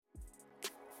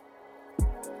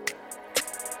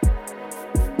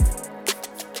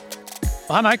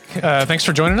Hi, Mike. Thanks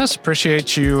for joining us.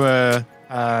 Appreciate you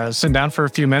sitting down for a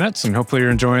few minutes, and hopefully you're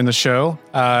enjoying the show.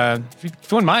 If you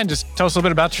wouldn't mind, just tell us a little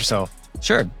bit about yourself.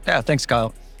 Sure. Yeah, thanks,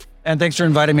 Kyle. And thanks for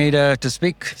inviting me to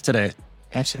speak today.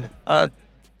 Absolutely.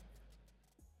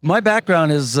 My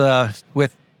background is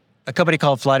with a company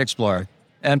called Flight Explorer.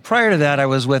 And prior to that, I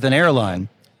was with an airline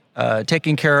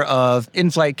taking care of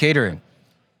in-flight catering.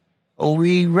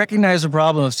 We recognized the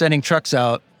problem of sending trucks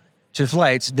out to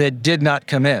flights that did not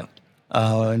come in.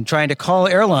 And trying to call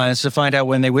airlines to find out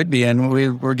when they would be in, we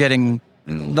were getting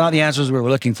not the answers we were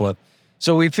looking for.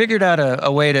 So we figured out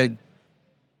a way to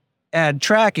add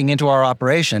tracking into our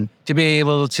operation to be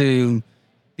able to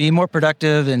be more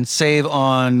productive and save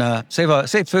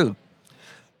food.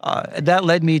 That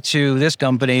led me to this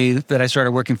company that I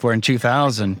started working for in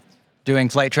 2000, doing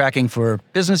flight tracking for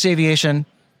business aviation,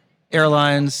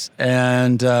 airlines,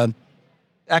 and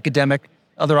academic,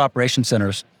 other operation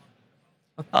centers.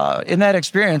 In that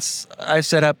experience, I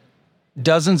set up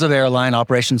dozens of airline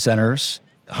operation centers,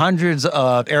 hundreds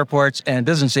of airports and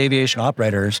business aviation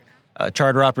operators,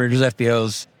 charter operators,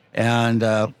 FBOs,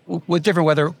 and with different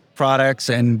weather products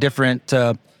and different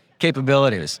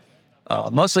capabilities,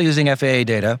 mostly using FAA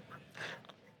data.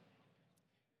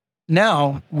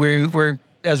 Now, we're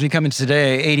as we come into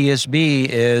today, ADSB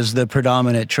is the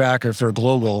predominant tracker for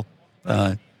global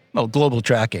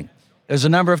tracking. There's a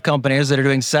number of companies that are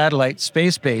doing satellite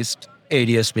space-based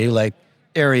ADSB, like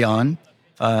Ariane.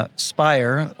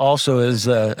 Spire also is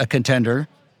a contender.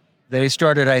 They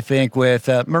started, I think, with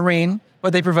Marine,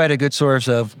 but they provide a good source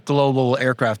of global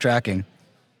aircraft tracking.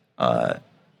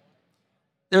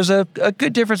 There's a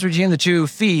good difference between the two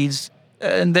feeds,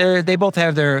 and they both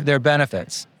have their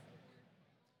benefits.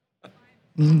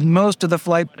 Most of the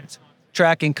flight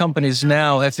tracking companies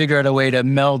now have figured out a way to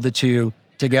meld the two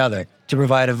together to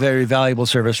provide a very valuable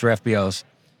service for FBOs,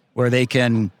 where they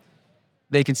can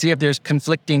see if there's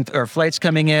conflicting or flights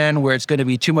coming in where it's going to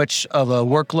be too much of a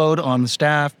workload on the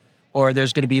staff, or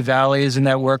there's going to be valleys in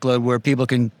that workload where people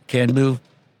can move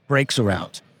brakes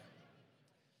around.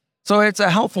 So it's a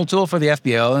helpful tool for the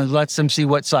FBO and lets them see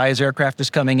what size aircraft is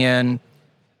coming in.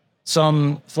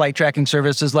 Some flight tracking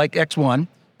services like X1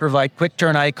 provide quick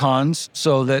turn icons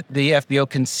so that the FBO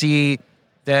can see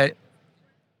that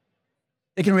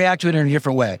they can react to it in a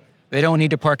different way. They don't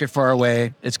need to park it far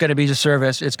away. It's going to be just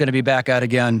service. It's going to be back out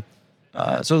again.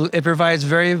 So it provides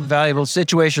very valuable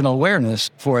situational awareness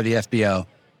for the FBO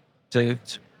to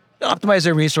optimize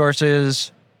their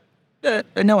resources, and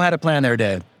know how to plan their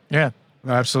day. Yeah,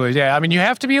 absolutely. Yeah, I mean, you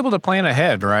have to be able to plan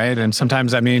ahead, right? And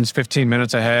sometimes that means 15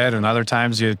 minutes ahead, and other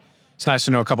times it's nice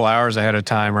to know a couple hours ahead of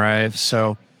time, right?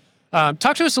 So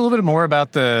talk to us a little bit more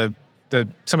about some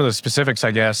of the specifics,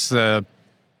 I guess.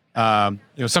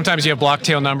 Sometimes you have block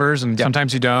tail numbers and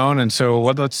sometimes you don't. And so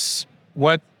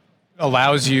what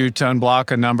allows you to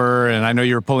unblock a number? And I know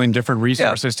you're pulling different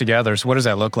resources together. So what does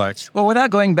that look like? Well, without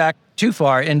going back too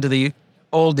far into the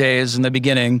old days in the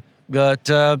beginning, but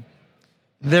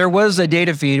there was a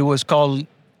data feed. It was called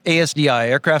ASDI,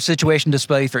 Aircraft Situation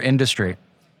Display for Industry.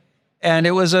 And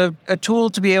it was a tool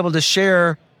to be able to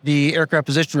share the aircraft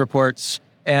position reports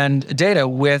and data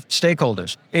with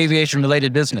stakeholders,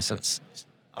 aviation-related businesses.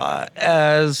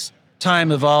 As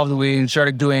time evolved, we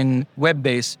started doing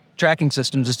web-based tracking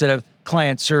systems instead of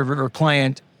client-server or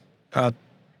client,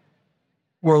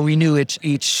 where we knew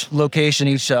each location,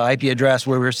 each IP address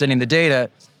where we were sending the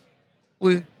data.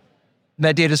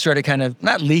 That data started kind of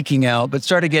not leaking out, but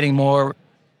started getting more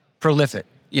prolific.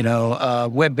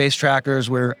 Web-based trackers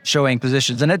were showing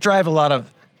positions, and it drive a lot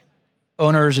of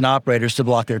owners and operators to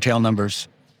block their tail numbers,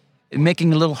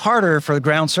 making it a little harder for the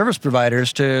ground service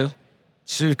providers to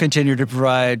continue to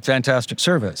provide fantastic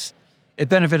service. It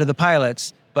benefited the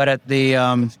pilots, but it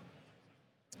didn't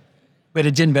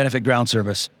benefit ground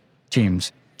service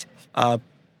teams.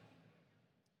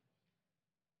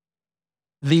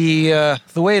 The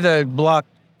way the block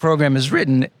program is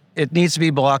written, it needs to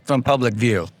be blocked from public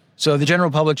view. So the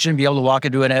general public shouldn't be able to walk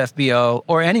into an FBO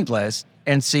or any place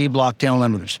and see block tail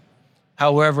numbers.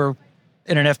 However,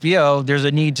 in an FBO, there's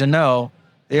a need to know.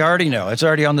 They already know. It's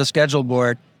already on the schedule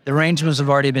board. The arrangements have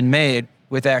already been made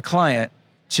with that client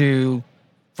for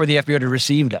the FBO to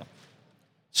receive them.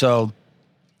 So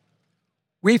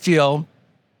we feel,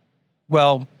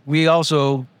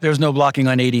 there's no blocking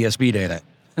on ADSB data.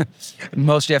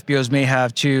 Most FBOs may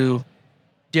have two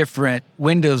different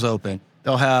windows open.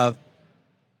 They'll have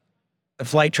a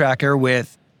flight tracker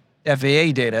with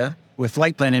FAA data, with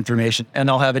flight plan information, and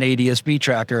they'll have an ADSB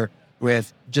tracker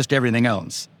with just everything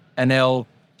else. And they'll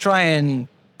try and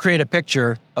create a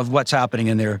picture of what's happening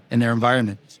in their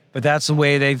environment. But that's the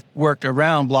way they've worked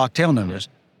around block tail numbers.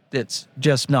 It's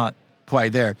just not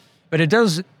quite there. But it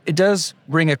does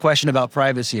bring a question about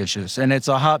privacy issues, and it's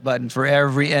a hot button for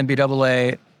every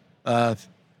NBAA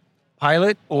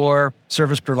pilot or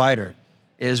service provider.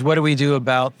 Is what do we do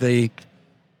about the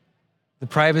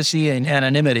privacy and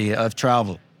anonymity of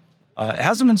travel? It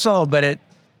hasn't been solved, but it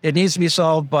needs to be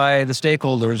solved by the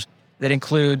stakeholders that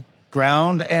include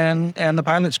ground and the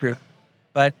pilots group.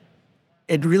 But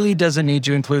it really doesn't need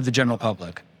to include the general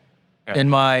public, in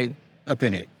my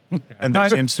opinion. And there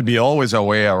seems to be always a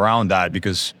way around that,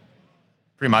 because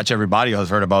pretty much everybody has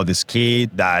heard about this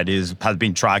kid that has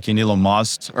been tracking Elon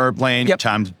Musk's airplane. Yep. Which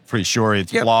I'm pretty sure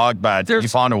it's blocked, but he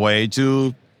found a way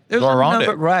to go around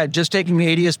it. Right, just taking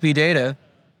the ADS-B data,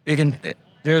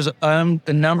 there's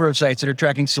a number of sites that are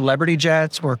tracking celebrity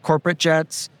jets or corporate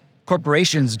jets,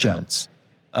 corporations jets,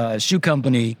 shoe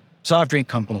company, soft drink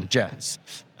company jets,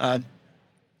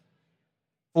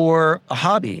 for a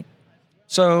hobby.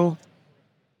 So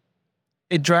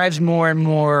it drives more and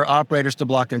more operators to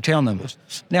block their tail numbers.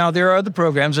 Now, there are other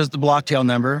programs. There's the block tail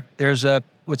number. There's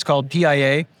what's called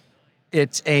PIA.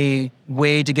 It's a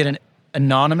way to get an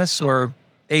anonymous or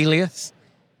alias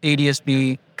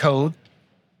ADS-B code.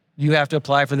 You have to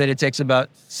apply for that. It takes about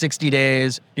 60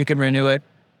 days. You can renew it,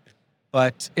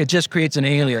 but it just creates an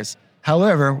alias.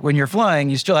 However, when you're flying,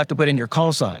 you still have to put in your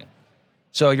call sign.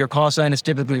 So your call sign is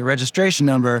typically a registration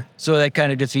number. So that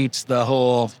kind of defeats the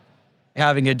whole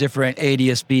having a different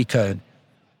ADS-B code.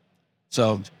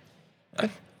 So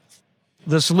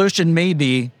the solution may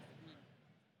be,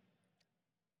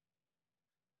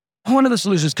 one of the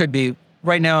solutions could be,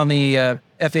 right now on the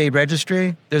FAA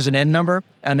registry, there's an N number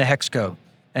and a hex code.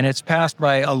 And it's passed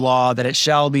by a law that it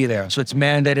shall be there. So it's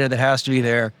mandated that it has to be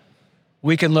there.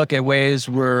 We can look at ways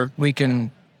where we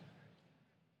can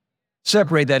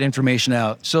separate that information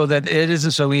out so that it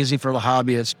isn't so easy for the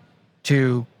hobbyist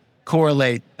to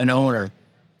correlate an owner.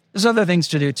 There's other things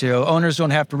to do too. Owners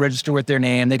don't have to register with their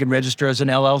name. They can register as an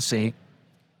LLC.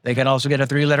 They can also get a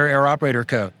 3-letter air operator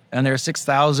code. And there are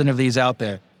 6,000 of these out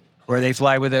there where they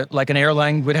fly with it like an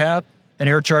airline would have. An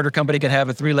air charter company can have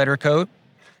a 3-letter code.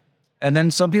 And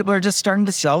then some people are just starting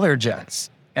to sell their jets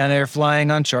and they're flying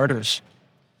on charters.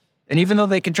 And even though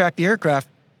they can track the aircraft,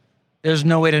 there's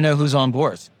no way to know who's on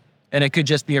board. And it could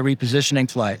just be a repositioning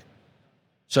flight.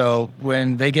 So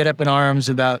when they get up in arms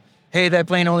about, hey, that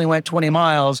plane only went 20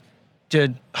 miles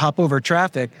to hop over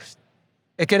traffic,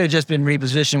 it could have just been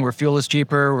repositioned where fuel is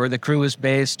cheaper or the crew is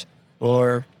based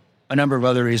or a number of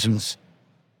other reasons.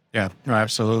 Yeah, no,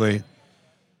 absolutely.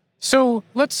 So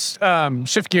let's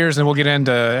shift gears and we'll get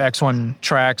into X1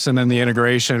 tracks and then the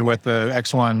integration with the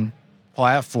X1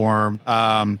 platform.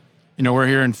 We're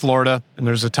here in Florida and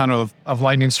there's a ton of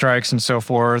lightning strikes and so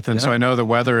forth. And so I know the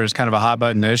weather is kind of a hot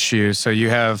button issue. So you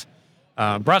have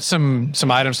brought some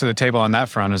items to the table on that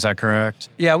front. Is that correct?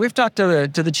 Yeah, we've talked to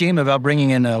the team about bringing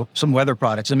in some weather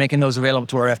products and making those available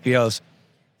to our FBOs.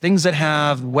 Things that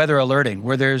have weather alerting,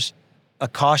 where there's a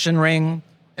caution ring,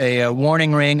 a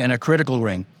warning ring, and a critical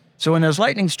ring. So when there's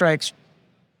lightning strikes,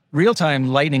 real-time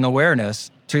lightning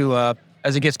awareness to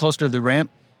as it gets closer to the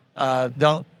ramp,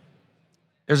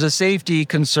 there's a safety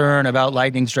concern about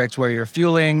lightning strikes where you're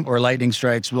fueling or lightning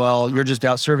strikes while you're just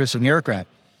out servicing the aircraft.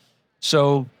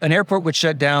 So an airport would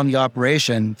shut down the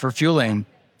operation for fueling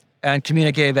and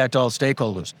communicate that to all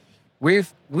stakeholders. We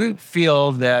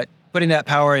feel that putting that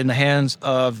power in the hands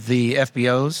of the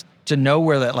FBOs to know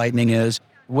where that lightning is,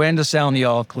 when to sound the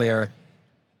all clear,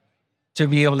 to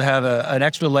be able to have an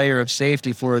extra layer of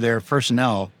safety for their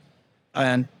personnel,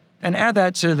 and add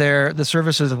that to the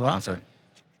services of offer.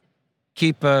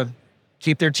 Keep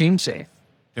their team safe.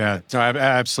 Yeah, so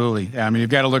absolutely. Yeah, I mean, you've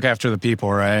got to look after the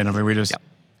people, right? I mean, we just... Yep.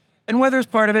 And weather's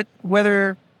part of it.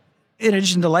 Weather, in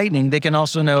addition to lightning, they can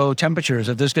also know temperatures.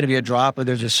 If there's going to be a drop or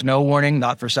there's a snow warning,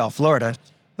 not for South Florida,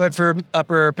 but for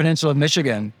upper peninsula of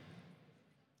Michigan,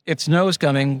 if snow's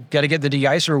coming, got to get the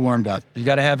de-icer warmed up. You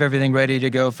got to have everything ready to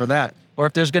go for that. Or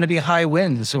if there's going to be high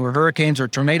winds or hurricanes or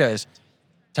tornadoes,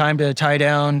 time to tie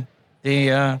down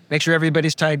make sure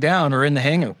everybody's tied down or in the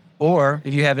hangar. Or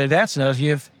if you have advanced enough,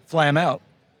 you fly them out.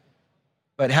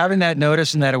 But having that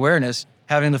notice and that awareness,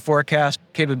 having the forecast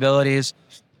capabilities,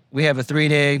 we have a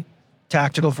 3-day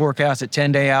tactical forecast, a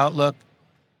 10-day outlook,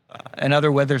 and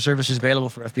other weather services available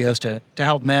for FBOs to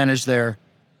help manage their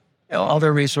all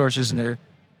their resources and their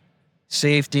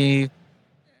safety,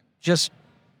 just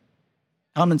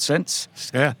common sense.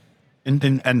 Yeah.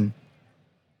 And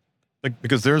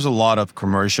because there's a lot of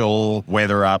commercial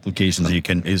weather applications you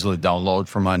can easily download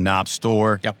from an app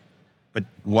store. Yep. But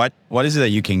what is it that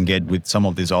you can get with some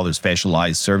of these other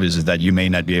specialized services that you may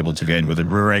not be able to get with a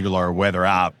regular weather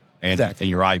app and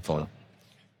your iPhone?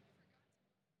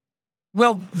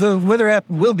 Well, the weather app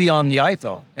will be on the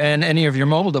iPhone and any of your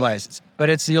mobile devices, but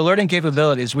it's the alerting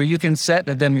capabilities where you can set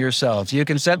them yourselves. You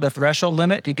can set the threshold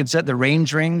limit. You can set the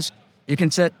range rings. You can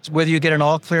set whether you get an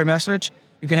all clear message.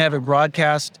 You can have it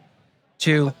broadcast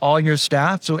to all your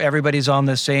staff, so everybody's on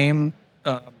the same,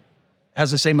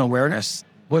 has the same awareness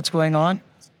what's going on.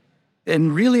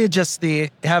 And really, just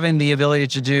having the ability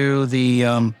to do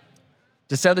to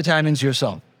set the timings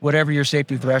yourself, whatever your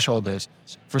safety threshold is.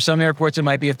 For some airports, it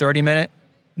might be a 30-minute,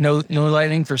 no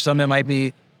lighting. For some, it might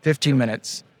be 15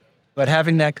 minutes. But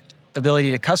having that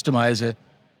ability to customize it,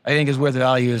 I think, is where the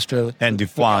value is to. And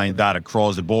define that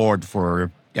across the board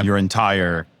for your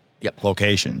entire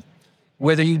location.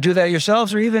 Whether you do that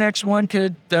yourselves or even X1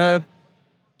 could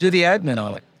do the admin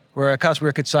on it, where a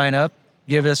customer could sign up,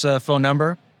 give us a phone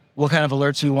number, what kind of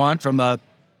alerts you want from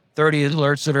 30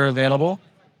 alerts that are available,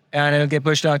 and it'll get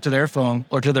pushed out to their phone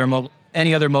or to their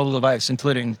any other mobile device,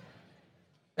 including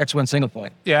X1 single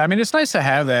point. Yeah, I mean, it's nice to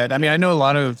have that. I mean, I know a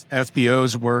lot of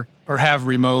FBOs work or have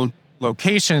remote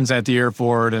locations at the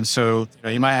airport, and so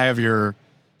you might have your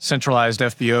centralized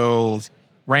FBO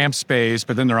ramp space,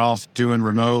 but then they're all doing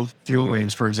remote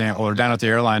fuelings, for example, or down at the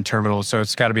airline terminal. So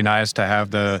it's got to be nice to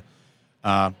have the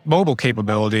mobile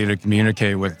capability to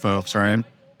communicate with folks, right?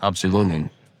 Absolutely.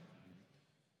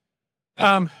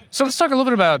 So let's talk a little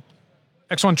bit about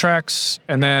X1 tracks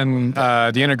and then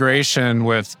the integration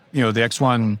with, the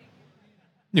X1,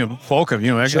 bulk of,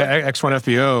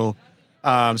 X1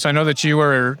 FBO. So I know that you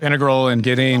were integral in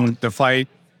getting the flight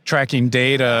tracking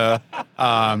data to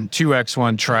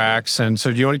X1 tracks. And so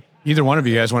either one of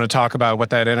you guys want to talk about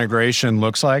what that integration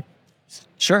looks like?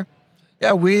 Sure.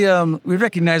 Yeah, we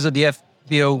recognize that the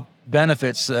FBO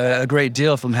benefits a great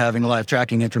deal from having live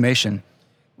tracking information.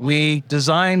 We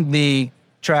designed the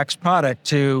Tracks product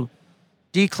to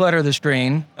declutter the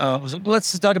screen.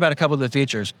 Let's talk about a couple of the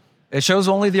features. It shows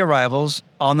only the arrivals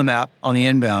on the map, on the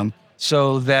inbound,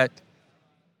 so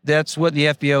that's what the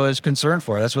FBO is concerned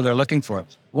for. That's what they're looking for.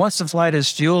 Once the flight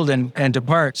is fueled and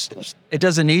departs, it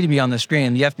doesn't need to be on the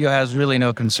screen. The FBO has really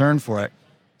no concern for it.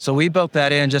 So we built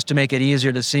that in just to make it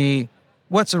easier to see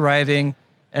what's arriving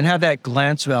and have that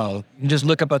glance valve. You can just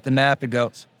look up at the map and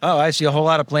go, oh, I see a whole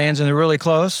lot of planes and they're really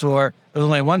close, or there's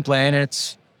only one plane and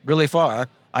it's really far.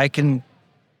 I don't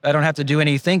have to do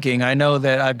any thinking. I know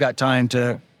that I've got time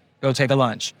to go take a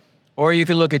lunch. Or you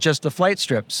can look at just the flight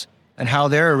strips and how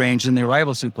they're arranged in the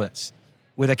arrival sequence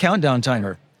with a countdown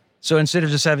timer. So instead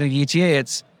of just having an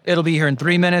ETA, it'll be here in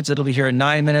 3 minutes, it'll be here in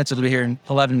 9 minutes, it'll be here in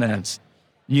 11 minutes.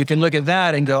 You can look at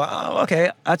that and go, oh,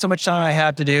 okay, that's how much time I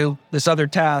have to do this other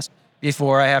task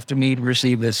before I have to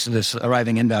receive this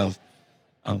arriving inbound.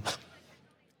 And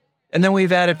then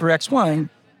we've added for X1,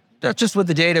 that's just with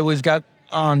the data we've got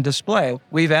on display.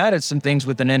 We've added some things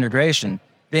with an integration,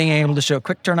 being able to show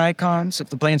quick turn icons if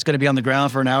the plane's going to be on the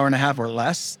ground for an hour and a half or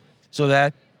less. So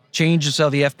that changes how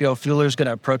the FBO fueler is going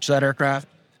to approach that aircraft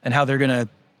and how they're going to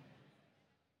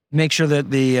make sure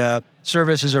that the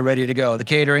services are ready to go. The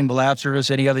catering, the lab service,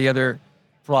 any of the other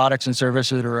products and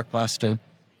services that are requested.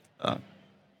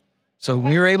 So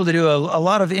we were able to do a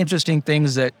lot of interesting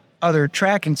things that other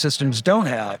tracking systems don't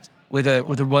have with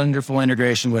a wonderful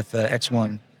integration with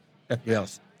X1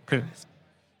 FBOs. Okay.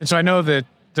 And so I know that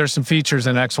there's some features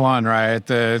in X1, right?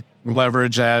 The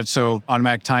leverage that, so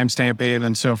automatic timestamping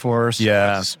and so forth.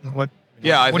 Yes.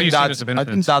 I think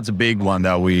that's a big one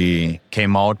that we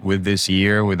came out with this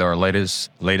year with our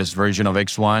latest version of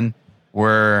X1,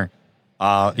 where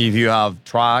if you have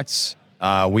tracks,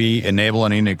 we enable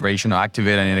an integration,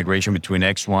 activate an integration between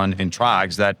X1 and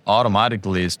tracks that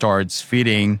automatically starts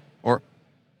feeding or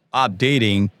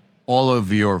updating all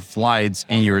of your flights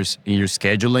in your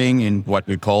scheduling in what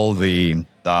we call the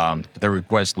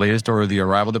request list or the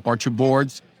arrival departure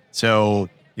boards. So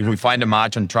if we find a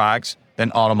match on tracks,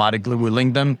 then automatically we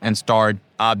link them and start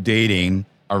updating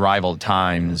arrival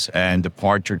times and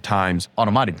departure times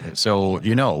automatically. So,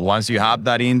 once you have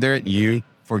that in there, you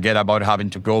forget about having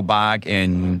to go back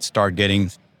and start getting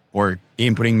or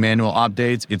inputting manual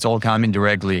updates. It's all coming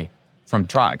directly from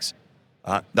tracks.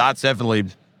 That's definitely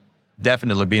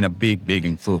been a big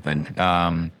improvement.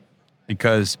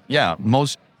 Because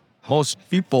most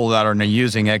people that are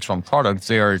using X1 products,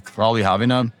 they are probably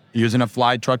using a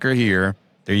flight tracker here.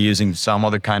 They're using some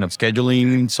other kind of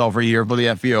scheduling software here for the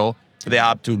FBO. So they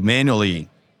have to manually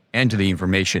enter the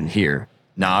information here.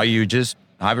 Now you just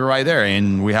have it right there.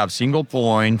 And we have single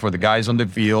point for the guys on the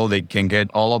field. They can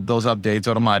get all of those updates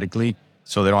automatically.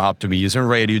 So they don't have to be using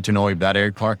radio to know if that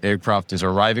aircraft is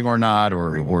arriving or not,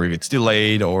 or if it's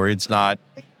delayed or it's not.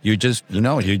 You just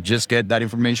get that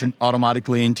information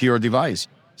automatically into your device.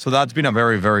 So that's been a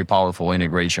very, very powerful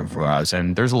integration for us.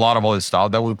 And there's a lot of other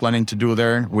stuff that we're planning to do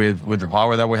there with the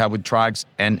power that we have with tracks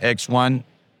and X1.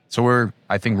 So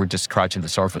I think we're just scratching the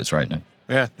surface right now.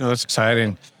 Yeah, no, that's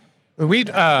exciting. Every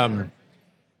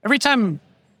time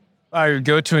I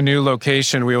go to a new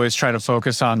location, we always try to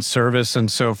focus on service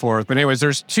and so forth. But anyways,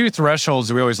 there's two thresholds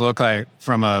that we always look like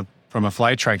from a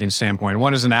flight tracking standpoint.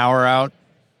 One is an hour out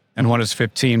and one is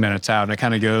 15 minutes out. And it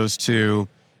kind of goes to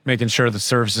making sure the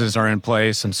services are in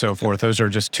place and so forth. Those are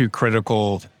just two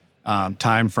critical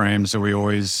time frames that we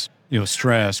always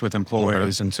stress with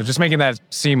employees. And so just making that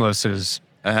seamless is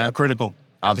critical.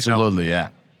 Absolutely, yeah.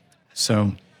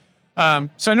 So I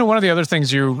know one of the other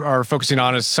things you are focusing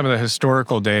on is some of the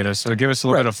historical data. So give us a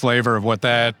little bit of flavor of what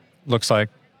that looks like.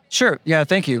 Sure. Yeah,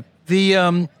 thank you.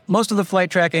 The most of the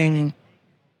flight tracking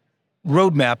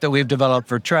roadmap that we've developed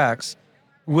for tracks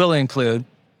will include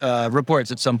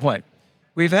reports at some point.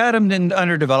 We've had them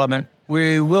under development.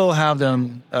 We will have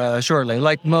them shortly.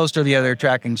 Like most of the other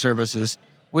tracking services,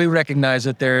 we recognize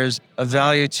that there's a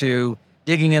value to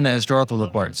digging in the historical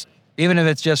reports, even if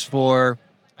it's just for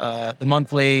the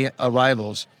monthly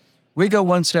arrivals. We go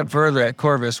one step further at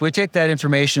Corvis. We take that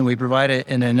information, we provide it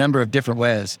in a number of different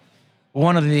ways.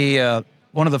 One of the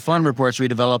fun reports we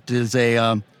developed is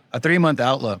a 3-month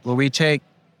outlook where we take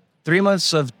 3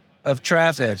 months of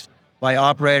traffic by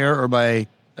operator or by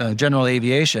general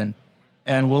aviation,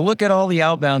 and we'll look at all the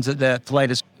outbounds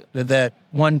that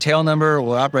one tail number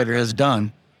or operator has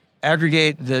done,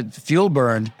 aggregate the fuel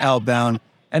burn outbound,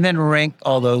 and then rank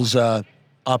all those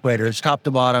operators top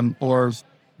to bottom, or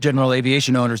general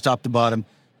aviation owners top to bottom,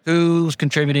 who's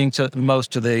contributing to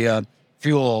most to the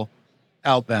fuel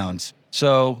outbounds.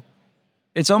 So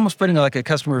it's almost putting like a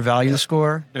customer value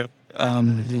score,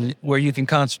 where you can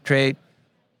concentrate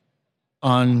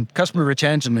on customer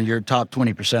retention in your top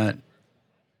 20%.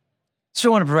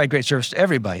 Still want to provide great service to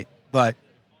everybody, but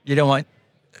you want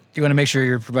to make sure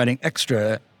you're providing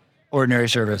extraordinary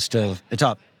service to the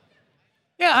top.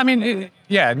 Yeah, I mean,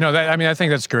 I think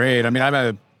that's great. I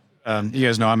mean, you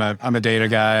guys know I'm a data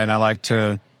guy, and I like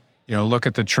to, look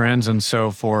at the trends and so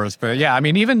forth. But yeah, I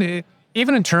mean, even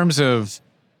in terms of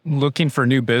looking for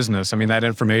new business, I mean, that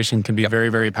information can be very,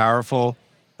 very powerful.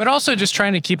 But also just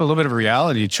trying to keep a little bit of a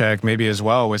reality check, maybe as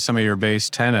well with some of your base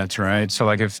tenants, right? So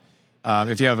like if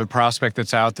you have a prospect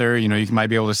that's out there, you might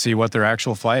be able to see what their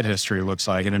actual flight history looks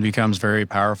like, and it becomes very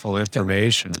powerful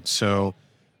information. So.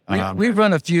 We've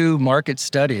run a few market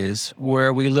studies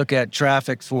where we look at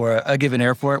traffic for a given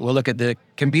airport. We'll look at the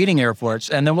competing airports,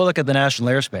 and then we'll look at the national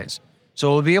airspace.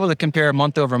 So we'll be able to compare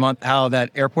month over month how that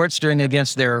airport's doing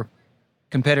against their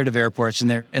competitive airports in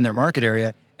their market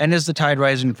area. And is the tide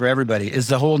rising for everybody? Is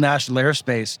the whole national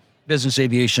airspace, business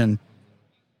aviation,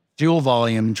 fuel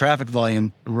volume, traffic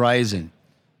volume rising?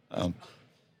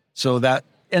 So that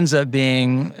ends up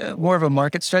being more of a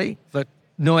market study, but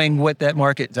knowing what that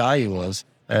market value was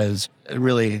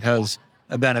really has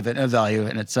a benefit and a value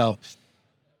in itself.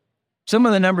 Some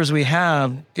of the numbers we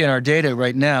have in our data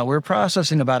right now, we're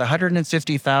processing about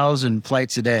 150,000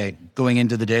 flights a day going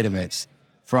into the database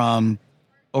from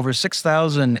over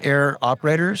 6,000 air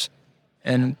operators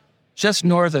and just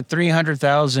north of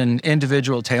 300,000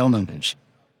 individual tail numbers.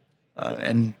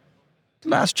 And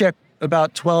last check,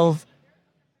 about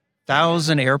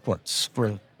 12,000 airports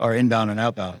for our inbound and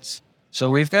outbounds. So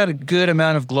we've got a good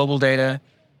amount of global data,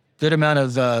 good amount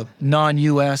of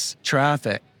non-U.S.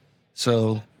 traffic.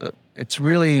 So it's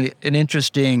really an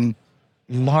interesting,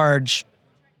 large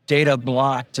data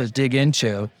block to dig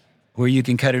into, where you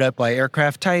can cut it up by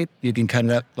aircraft type, you can cut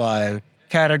it up by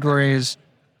categories,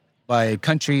 by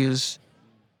countries,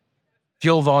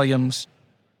 fuel volumes,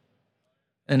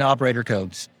 and operator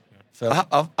codes. So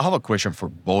I have a question for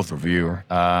both of you.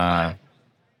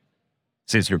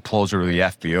 Since you're closer to the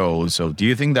FBOs, so do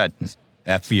you think that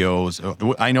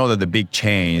FBOs, I know that the big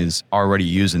chains are already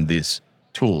using these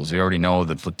tools. They already know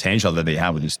the potential that they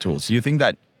have with these tools. Do you think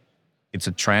that it's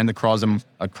a trend across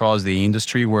the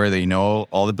industry where they know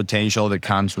all the potential that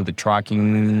comes with the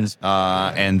tracking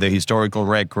and the historical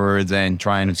records, and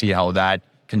trying to see how that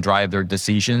can drive their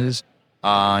decisions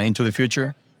into the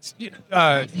future?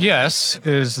 Yes,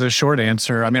 is the short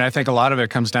answer. I mean, I think a lot of it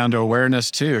comes down to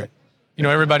awareness too.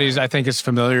 Everybody's, I think, is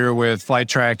familiar with flight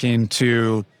tracking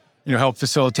to, help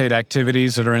facilitate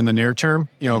activities that are in the near term,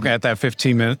 at that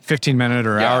 15 minute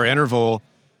or hour interval.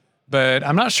 But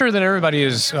I'm not sure that everybody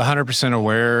is 100%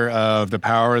 aware of the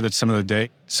power that some of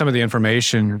the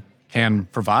information can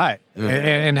provide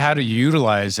and how to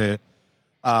utilize it.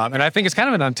 And I think it's kind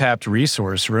of an untapped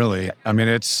resource, really. I mean,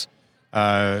 it's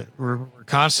We're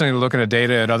constantly looking at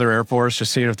data at other airports to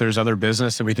see if there's other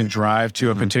business that we can drive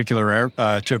to a particular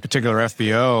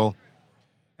FBO.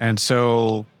 And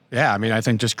so, yeah, I mean, I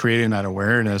think just creating that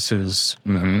awareness is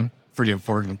pretty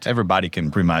important. Everybody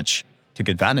can pretty much take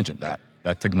advantage of that.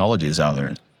 That technology is out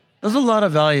there. There's a lot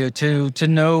of value to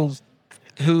know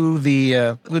who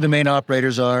the main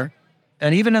operators are,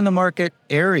 and even in the market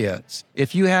areas.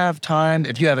 If you have time,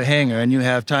 if you have a hangar and you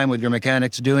have time with your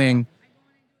mechanics doing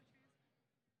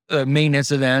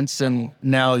maintenance events, and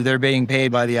now they're being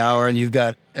paid by the hour, and you've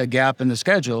got a gap in the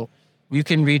schedule, you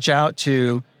can reach out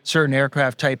to certain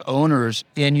aircraft type owners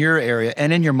in your area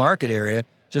and in your market area,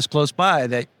 just close by,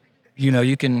 that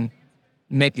you can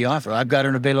make the offer. I've got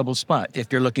an available spot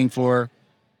if you're looking for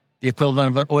the equivalent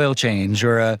of an oil change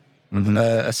or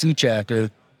a C check or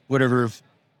whatever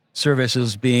service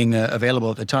is being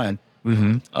available at the time.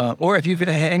 Or if you've got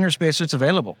a hangar space that's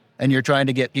available and you're trying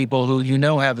to get people who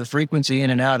have the frequency in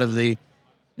and out of the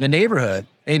neighborhood.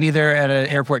 Maybe they're at an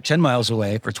airport 10 miles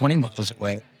away or 20 miles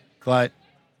away, but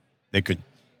they could.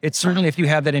 It's certainly, if you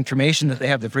have that information that they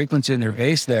have the frequency in their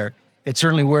base there, it's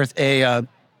certainly worth a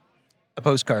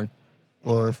postcard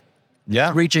or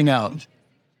reaching out.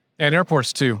 And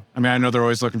airports too. I mean, I know they're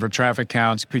always looking for traffic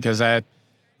counts because that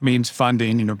means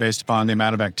funding, based upon the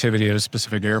amount of activity at a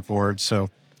specific airport.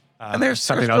 So, and there's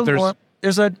something out there.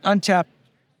 There's an untapped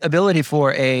ability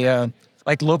for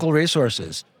like local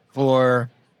resources, for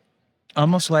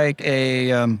almost like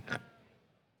the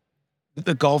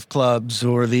golf clubs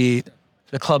or the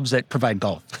clubs that provide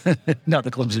golf, not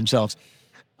the clubs themselves.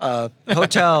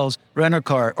 Hotels,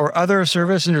 rent-a-car, or other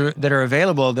services that are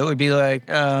available that would be like,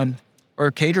 or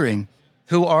catering.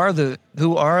 Who are the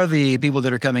people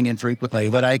that are coming in frequently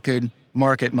that I could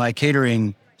market my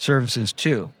catering services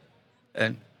to,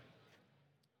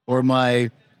 or my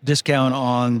discount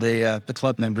on the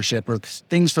club membership, or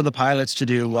things for the pilots to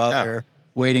do while they're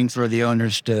waiting for the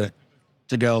owners to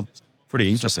go. Pretty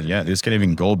interesting. Yeah, this can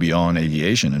even go beyond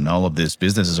aviation, and all of these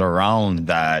businesses around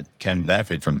that can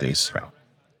benefit from this.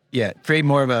 Yeah, create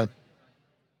more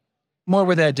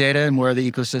with that data and more of the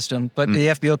ecosystem. But the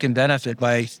FBO can benefit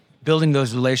by building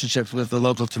those relationships with the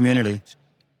local community.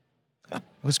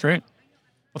 That's great.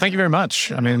 Well, thank you very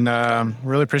much. I mean,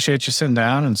 really appreciate you sitting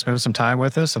down and spending some time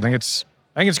with us. I think it's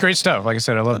great stuff. Like I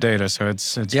said, I love data, so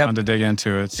it's fun to dig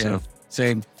into it. So.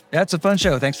 Same. That's a fun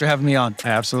show. Thanks for having me on.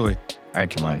 Absolutely. All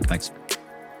right, Mike. Thanks.